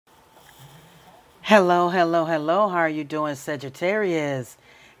Hello, hello, hello. How are you doing, Sagittarius?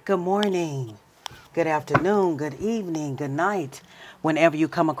 Good morning, good afternoon, good evening, good night. Whenever you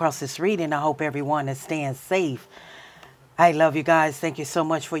come across this reading, I hope everyone is staying safe. I love you guys. Thank you so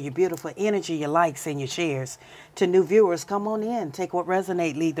much for your beautiful energy, your likes, and your shares. To new viewers, come on in. Take what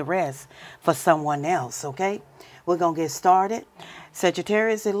resonates, leave the rest for someone else, okay? We're going to get started.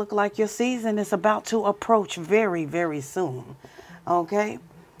 Sagittarius, it looks like your season is about to approach very, very soon, okay?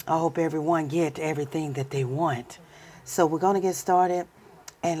 I hope everyone get everything that they want. So we're going to get started,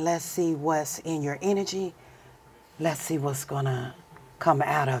 and let's see what's in your energy. Let's see what's going to come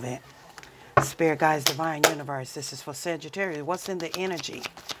out of it. Spirit guides, divine universe, this is for Sagittarius. What's in the energy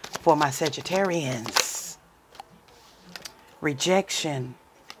for my Sagittarians? Rejection.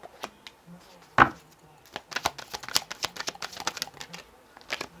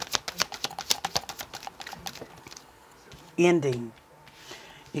 Ending.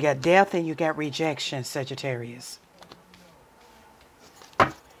 You got death and you got rejection, Sagittarius.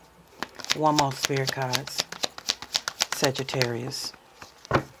 One more spirit cards. Sagittarius.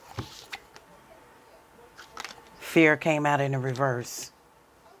 Fear came out in the reverse.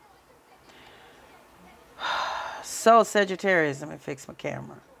 So, Sagittarius, let me fix my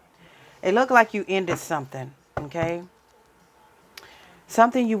camera. It looked like you ended something, okay?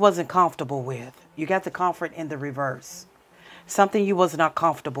 Something you wasn't comfortable with. You got the comfort in the reverse. Something you was not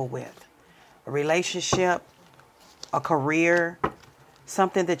comfortable with. A relationship, a career,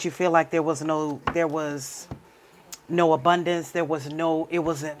 something that you feel like there was no abundance, it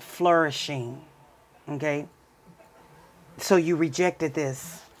wasn't flourishing, okay? So you rejected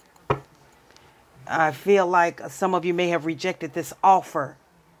this. I feel like some of you may have rejected this offer.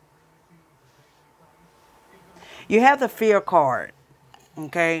 You have the fear card,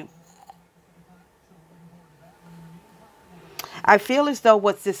 okay? I feel as though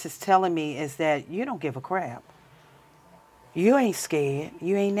what this is telling me is that you don't give a crap. You ain't scared.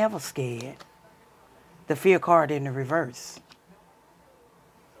 You ain't never scared. The fear card in the reverse.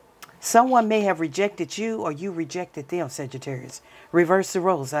 Someone may have rejected you or you rejected them, Sagittarius. Reverse the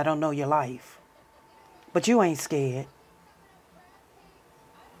roles. I don't know your life. But you ain't scared.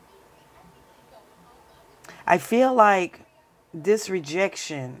 I feel like this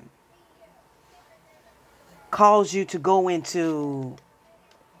rejection caused you to go into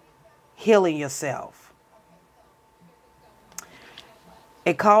healing yourself.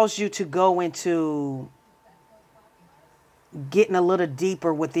 It caused you to go into getting a little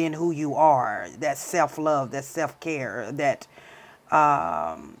deeper within who you are. That self-love, that self-care, that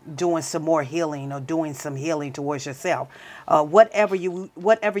doing some more healing or doing some healing towards yourself. Whatever you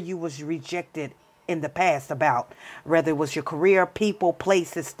was rejected in the past about, whether it was your career, people,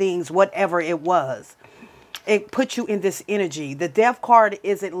 places, things, whatever it was. It put you in this energy. The death card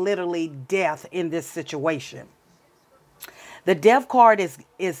isn't literally death in this situation. The death card is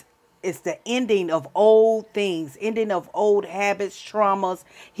the ending of old things, ending of old habits, traumas,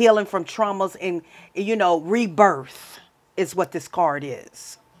 healing from traumas, and, rebirth is what this card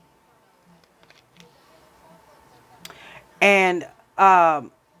is. And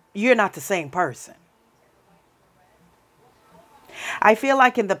you're not the same person. I feel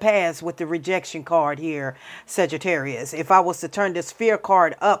like in the past with the rejection card here, Sagittarius, if I was to turn this fear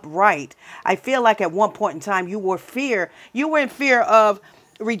card up right, I feel like at one point in time you were in fear of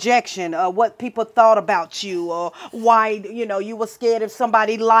rejection, what people thought about you, or why, you were scared if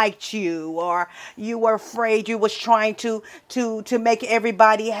somebody liked you, or you were afraid, you was trying to make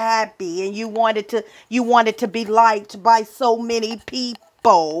everybody happy, and you wanted to be liked by so many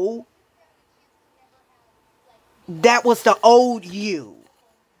people. That was the old you.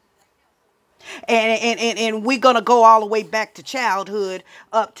 And we're going to go all the way back to childhood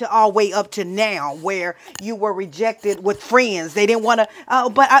all the way up to now, where you were rejected with friends. They didn't want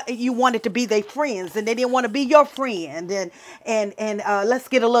to, you wanted to be their friends, and they didn't want to be your friend. And let's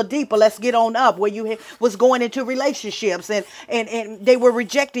get a little deeper. Let's get on up where you was going into relationships, and they were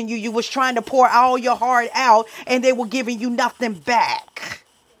rejecting you. You was trying to pour all your heart out, and they were giving you nothing back.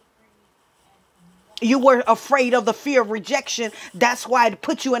 You were afraid of the fear of rejection. That's why it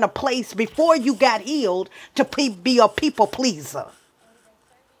put you in a place before you got healed to be a people pleaser.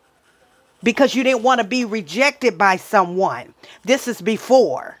 Because you didn't want to be rejected by someone. This is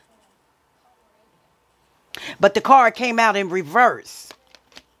before. But the card came out in reverse.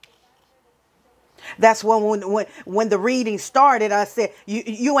 That's when the reading started, I said,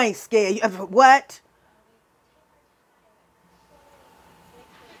 you ain't scared. What?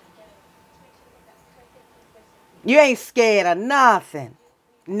 You ain't scared of nothing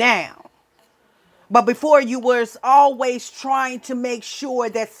now. But before you was always trying to make sure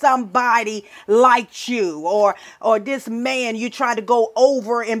that somebody liked you, or this man, you try to go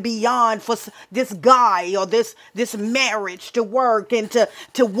over and beyond for this guy or this marriage to work and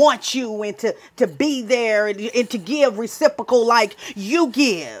to want you and to be there and to give reciprocal like you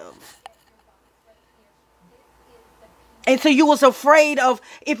give. And so you was afraid of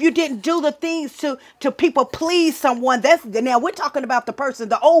if you didn't do the things to people please someone. Now we're talking about the person,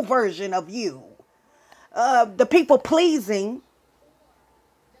 the old version of you. The people pleasing.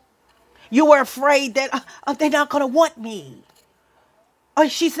 You were afraid that they're not going to want me. Or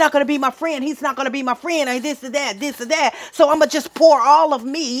she's not going to be my friend. He's not going to be my friend. And this and that, this and that. So I'm going to just pour all of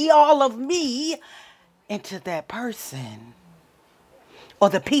me into that person. Or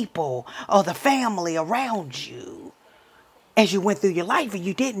the people or the family around you. As you went through your life, and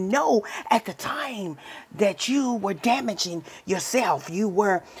you didn't know at the time that you were damaging yourself.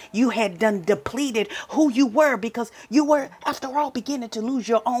 You had done depleted who you were, because you were, after all, beginning to lose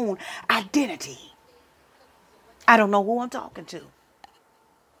your own identity. I don't know who I'm talking to.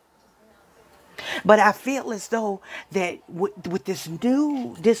 But I feel as though that with this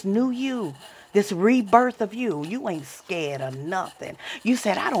new you, this rebirth of you, you ain't scared of nothing. You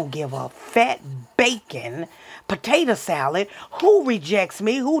said, I don't give a fat bacon potato salad who rejects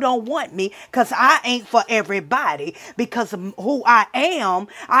me, who don't want me, because I ain't for everybody. Because of who I am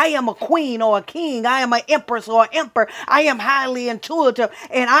a queen or a king. I am an empress or an emperor. I am highly intuitive,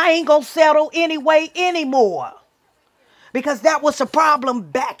 and I ain't gonna settle anyway anymore. Because that was the problem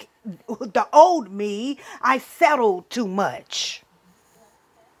back the old me. I settled too much.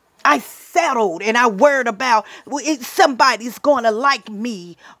 I settled and I worried about somebody's going to like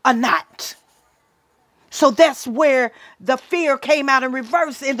me or not. So that's where the fear came out in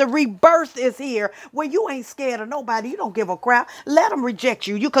reverse, and the rebirth is here, where you ain't scared of nobody. You don't give a crap. Let them reject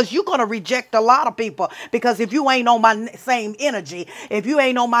you, because you're going to reject a lot of people. Because if you ain't on my same energy, if you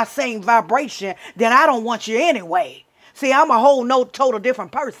ain't on my same vibration, then I don't want you anyway. See, I'm a whole total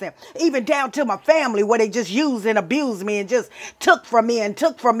different person, even down to my family, where they just used and abused me and just took from me. And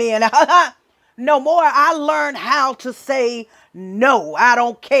no more. I learned how to say no. I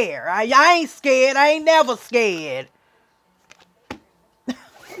don't care. I ain't scared. I ain't never scared.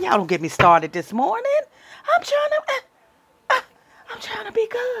 Y'all don't get me started this morning. I'm trying to be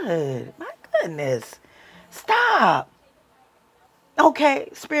good. My goodness. Stop. Okay,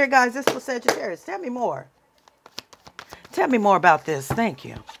 spirit guys, this was Sagittarius. Tell me more. Tell me more about this. Thank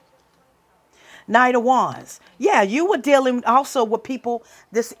you. Knight of Wands. Yeah, you were dealing also with people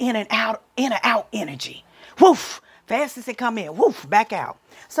this in and out energy. Woof. Fast as it come in. Woof. Back out.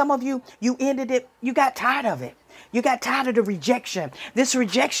 Some of you, you ended it. You got tired of it. You got tired of the rejection. This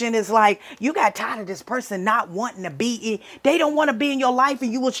rejection is like, you got tired of this person not wanting to be in. They don't want to be in your life,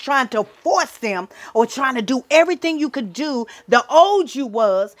 and you was trying to force them, or trying to do everything you could do, the old you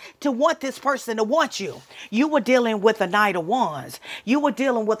was, to want this person to want you. You were dealing with a Knight of Wands. You were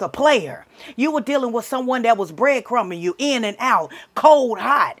dealing with a player. You were dealing with someone that was breadcrumbing you in and out, cold,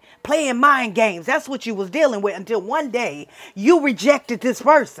 hot, playing mind games. That's what you was dealing with, until one day you rejected this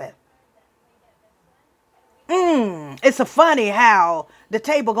person. It's a funny how the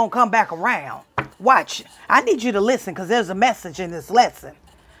table gonna come back around. Watch. I need you to listen, because there's a message in this lesson.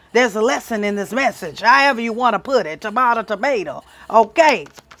 There's a lesson in this message. However you want to put it. Tomato, tomato. Okay.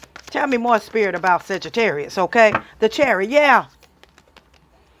 Tell me more, spirit, about Sagittarius. Okay. The Chariot. Yeah.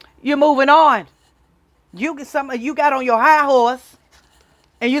 You're moving on. You got on your high horse,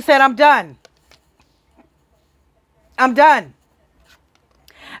 and you said, I'm done. I'm done.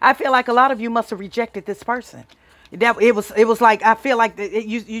 I feel like a lot of you must have rejected this person. It was like, I feel like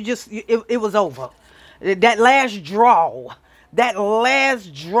it was over. That last draw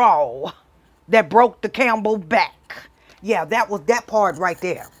that broke the Campbell back. Yeah, that was that part right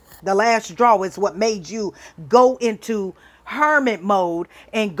there. The last draw is what made you go into hermit mode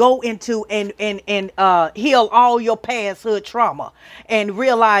and go into and heal all your pasthood trauma, and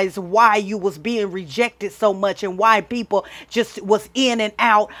realize why you was being rejected so much, and why people just was in and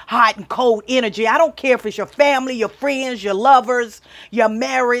out, hot and cold energy. I don't care if it's your family, your friends, your lovers, your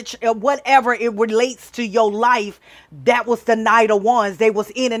marriage, or whatever it relates to your life. That was the Knight of Wands. They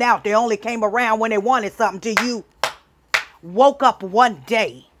was in and out. They only came around when they wanted something. Till you woke up one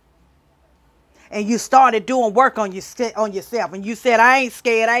day and you started doing work on yourself. And you said, I ain't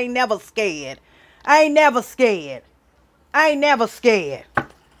scared. I ain't never scared. I ain't never scared. I ain't never scared.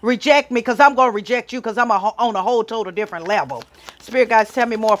 Reject me, because I'm going to reject you, because I'm on a whole total different level. Spirit guys, tell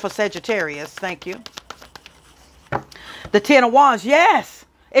me more for Sagittarius. Thank you. The Ten of Wands. Yes.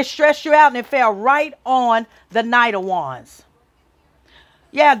 It stressed you out, and it fell right on the Knight of Wands.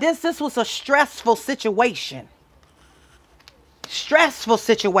 Yeah, this was a stressful situation. Stressful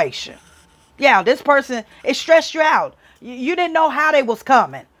situation. Yeah, this person, it stressed you out. You didn't know how they was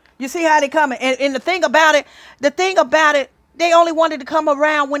coming. You see how they coming. And the thing about it, they only wanted to come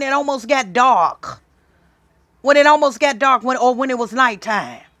around when it almost got dark. When it almost got dark, when it was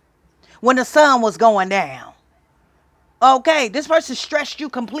nighttime. When the sun was going down. Okay, this person stressed you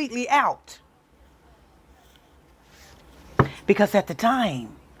completely out. Because at the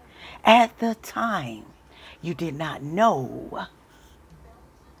time, you did not know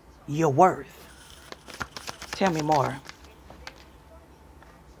your worth. Tell me more.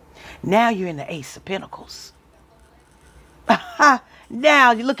 Now you're in the Ace of Pentacles.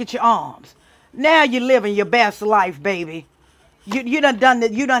 Now you look at your arms. Now you're living your best life, baby. You done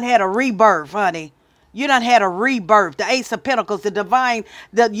that. You done had a rebirth, honey. You done had a rebirth. The Ace of Pentacles, the divine,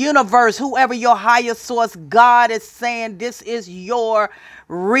 the universe, whoever your higher source, God is saying this is your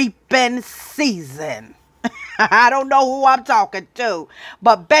reaping season. I don't know who I'm talking to,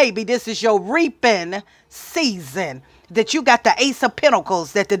 but baby, this is your reaping season. That you got the Ace of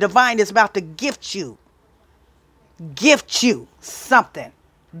Pentacles that the divine is about to gift you. Gift you something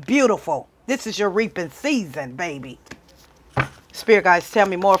beautiful. This is your reaping season, baby. Spirit guys, tell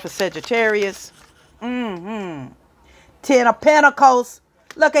me more for Sagittarius. 10 of Pentacles.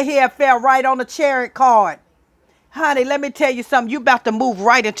 Look at here, it fell right on the Chariot card. Honey, let me tell you something. You about to move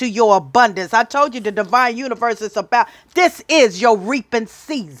right into your abundance. I told you the divine universe is about. This is your reaping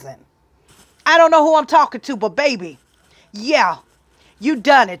season. I don't know who I'm talking to, but baby, yeah, you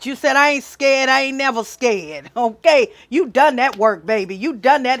done it. You said, I ain't scared. I ain't never scared. Okay, you done that work, baby. You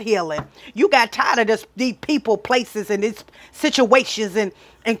done that healing. You got tired of these people, places, and these situations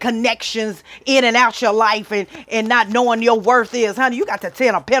and connections in and out your life and not knowing your worth is. Honey, you got the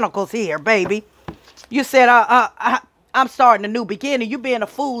 10 of Pentacles here, baby. You said, I'm starting a new beginning. You being a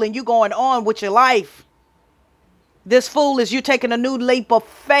fool and you going on with your life. This fool is you taking a new leap of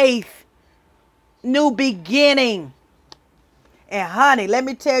faith. New beginning. And honey, let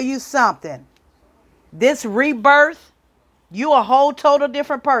me tell you something. This rebirth, you a whole total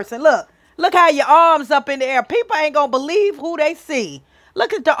different person. Look how your arms up in the air. People ain't going to believe who they see.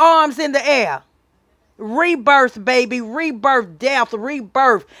 Look at the arms in the air. Rebirth, baby. Rebirth, death,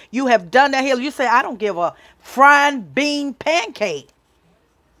 rebirth. You have done that healing. You say, I don't give a frying bean pancake.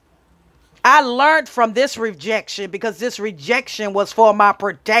 I learned from this rejection because this rejection was for my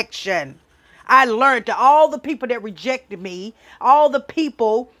protection. I learned that all the people that rejected me, all the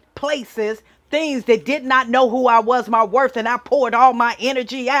people, places, things that did not know who I was, my worth, and I poured all my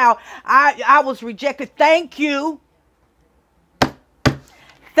energy out. I was rejected. Thank you.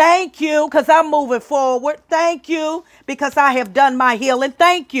 Thank you, because I'm moving forward. Thank you, because I have done my healing.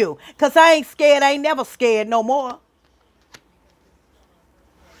 Thank you, because I ain't scared. I ain't never scared no more.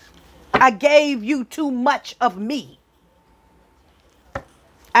 I gave you too much of me.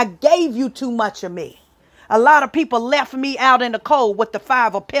 I gave you too much of me. A lot of people left me out in the cold with the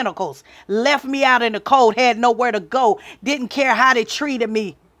 5 of Pentacles. Left me out in the cold, had nowhere to go. Didn't care how they treated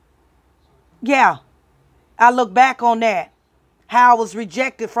me. Yeah, I look back on that. How I was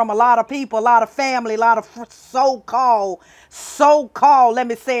rejected from a lot of people, a lot of family, a lot of so-called, let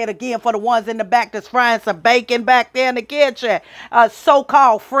me say it again for the ones in the back that's frying some bacon back there in the kitchen.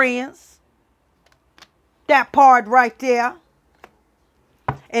 So-called friends. That part right there.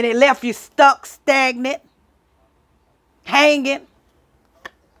 And it left you stuck, stagnant, hanging.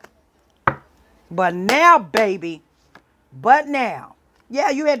 But now, baby, yeah,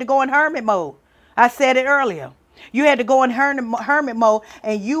 you had to go in hermit mode. I said it earlier. You had to go in hermit mode,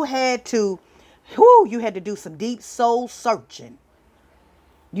 and you had to do some deep soul searching.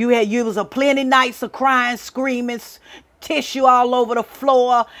 You was a plenty nights of crying, screaming, tissue all over the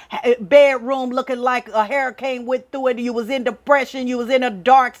floor, bedroom looking like a hurricane went through it. You was in depression. You was in a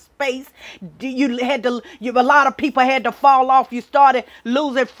dark space. A lot of people had to fall off. You started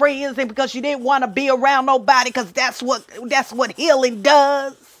losing friends, and because you didn't want to be around nobody, because that's what healing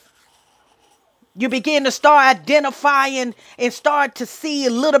does. You begin to start identifying and start to see a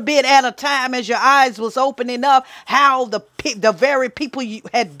little bit at a time as your eyes was opening up how the very people you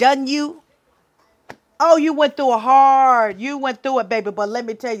had done you. Oh, you went through you went through it, baby. But let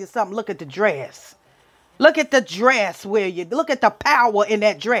me tell you something. Look at the dress. Look at the dress where you look at the power in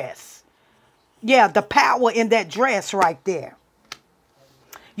that dress. Yeah, the power in that dress right there.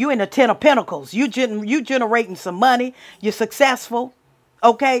 You in the 10 of Pentacles. You generating some money. You're successful.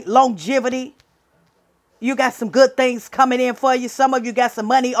 Okay, longevity. You got some good things coming in for you. Some of you got some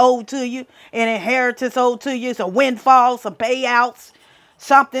money owed to you, an inheritance owed to you, some windfalls, some payouts.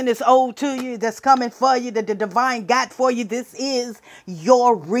 Something is owed to you, that's coming for you, that the divine got for you. This is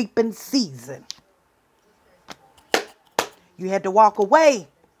your reaping season. You had to walk away.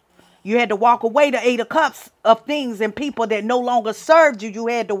 You had to walk away, the Eight of Cups, of things and people that no longer served you. You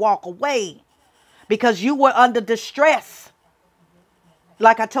had to walk away because you were under distress.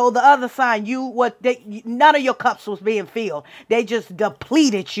 Like I told the other sign, none of your cups was being filled. They just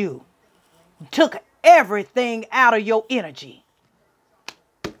depleted you. Took everything out of your energy.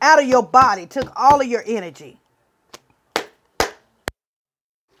 Out of your body. Took all of your energy.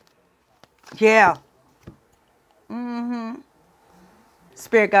 Yeah.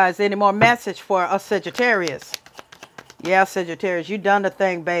 Spirit guys, any more message for us Sagittarius? Yeah, Sagittarius, you done the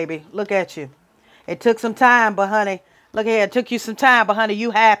thing, baby. Look at you. It took some time, but honey, look here. It took you some time, but honey, you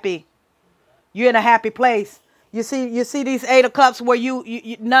happy. You're in a happy place. You see these Eight of Cups where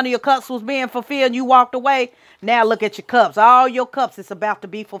none of your cups was being fulfilled and you walked away. Now look at your cups. All your cups is about to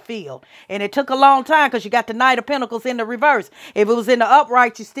be fulfilled. And it took a long time because you got the Knight of Pentacles in the reverse. If it was in the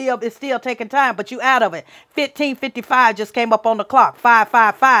upright, it's still taking time, but you out of it. 1555 just came up on the clock.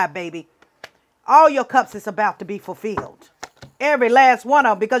 555, baby. All your cups is about to be fulfilled. Every last one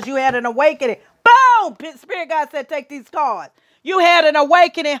of them, because you had an awakening. Boom! Spirit God said, take these cards. You had an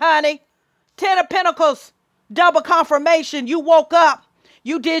awakening, honey. 10 of Pentacles. Double confirmation. You woke up.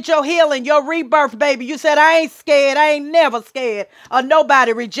 You did your healing, your rebirth, baby. You said, I ain't scared. I ain't never scared of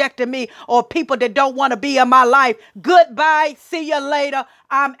nobody rejecting me or people that don't want to be in my life. Goodbye. See you later.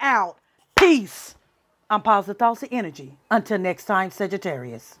 I'm out. Peace. I'm Positive Thoughts of Energy. Until next time,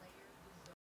 Sagittarius.